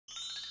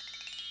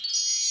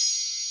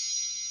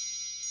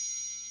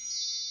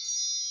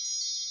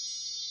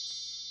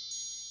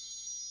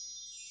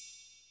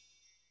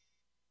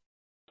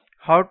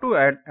How to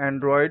add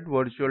Android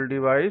virtual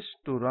device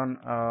to run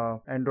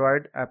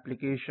Android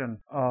application.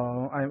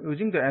 I'm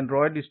using the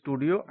Android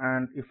Studio,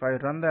 and if I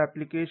run the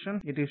application,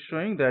 it is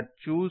showing that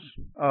choose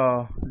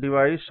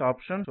device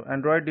option. So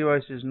Android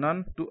device is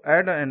none. To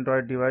add an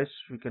Android device,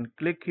 we can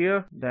click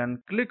here,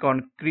 then click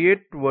on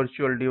create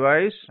virtual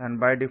device, and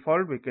by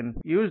default we can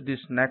use this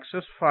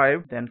Nexus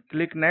 5. Then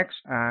click next,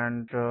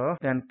 and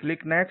then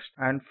click next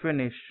and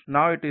finish.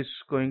 Now it is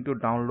going to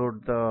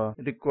download the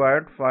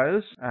required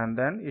files, and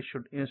then it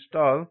should install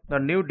the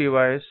new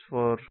device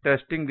for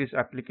testing this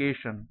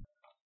application.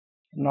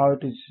 Now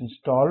it is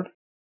installed.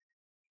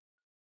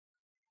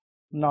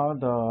 Now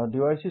the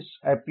devices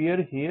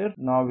appear here.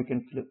 Now we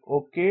can click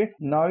OK.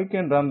 Now you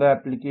can run the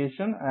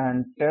application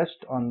and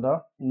test on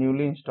the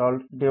newly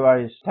installed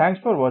device. Thanks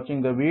for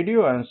watching the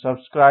video and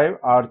subscribe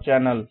our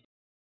channel.